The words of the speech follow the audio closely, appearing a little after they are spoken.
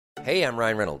Hey, I'm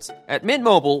Ryan Reynolds. At Mint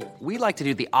Mobile, we like to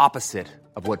do the opposite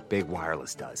of what Big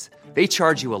Wireless does. They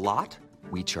charge you a lot,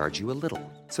 we charge you a little.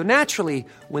 So naturally,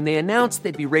 when they announced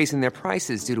they'd be raising their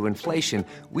prices due to inflation,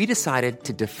 we decided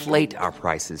to deflate our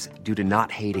prices due to not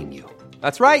hating you.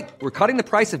 That's right. We're cutting the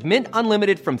price of Mint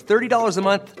Unlimited from $30 a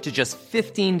month to just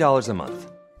 $15 a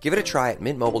month. Give it a try at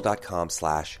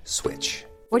mintmobile.com/switch.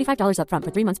 $45 up front for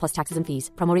 3 months plus taxes and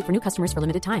fees. Promo rate for new customers for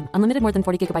limited time. Unlimited more than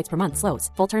 40 gigabytes per month. Slows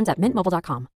full terms at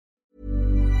mintmobile.com.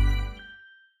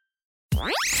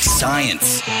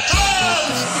 Science.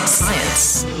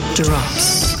 Science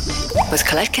drops with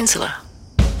Colette Kinsella.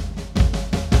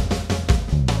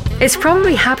 It's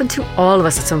probably happened to all of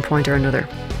us at some point or another.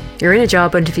 You're in a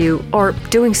job interview or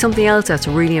doing something else that's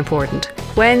really important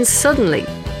when suddenly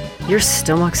your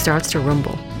stomach starts to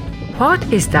rumble. What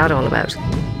is that all about?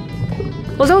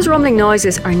 Well, those rumbling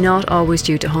noises are not always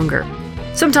due to hunger.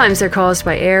 Sometimes they're caused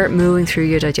by air moving through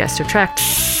your digestive tract.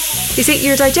 You see,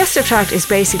 your digestive tract is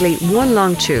basically one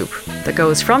long tube that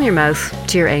goes from your mouth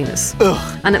to your anus.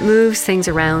 And it moves things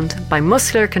around by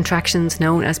muscular contractions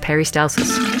known as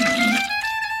peristalsis.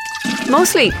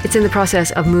 Mostly, it's in the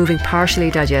process of moving partially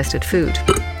digested food.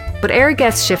 But air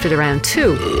gets shifted around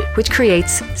too, which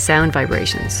creates sound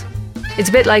vibrations. It's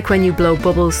a bit like when you blow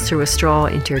bubbles through a straw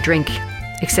into your drink,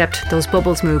 except those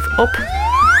bubbles move up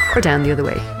or down the other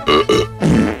way.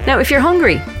 Now, if you're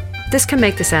hungry, this can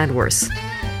make the sound worse.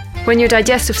 When your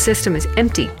digestive system is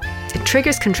empty, it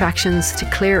triggers contractions to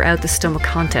clear out the stomach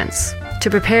contents, to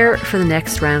prepare for the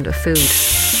next round of food.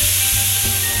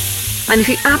 And if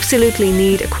you absolutely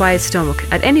need a quiet stomach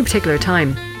at any particular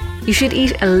time, you should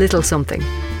eat a little something.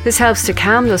 This helps to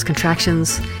calm those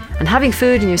contractions, and having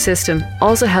food in your system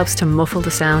also helps to muffle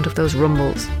the sound of those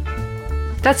rumbles.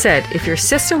 That said, if your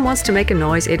system wants to make a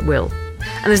noise, it will.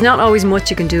 And there's not always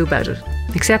much you can do about it,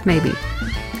 except maybe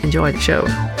enjoy the show.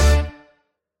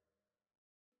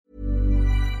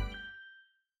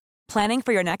 Planning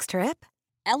for your next trip?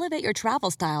 Elevate your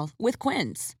travel style with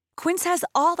Quince. Quince has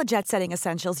all the jet-setting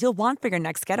essentials you'll want for your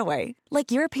next getaway, like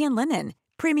European linen,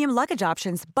 premium luggage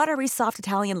options, buttery soft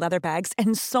Italian leather bags,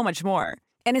 and so much more.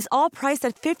 And is all priced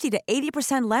at 50 to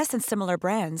 80% less than similar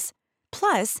brands.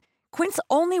 Plus, Quince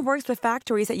only works with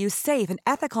factories that use safe and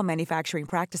ethical manufacturing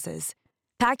practices.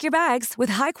 Pack your bags with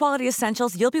high-quality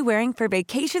essentials you'll be wearing for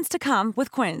vacations to come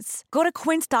with Quince. Go to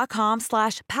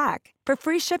quince.com/pack for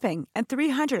free shipping and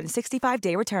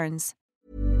 365-day returns.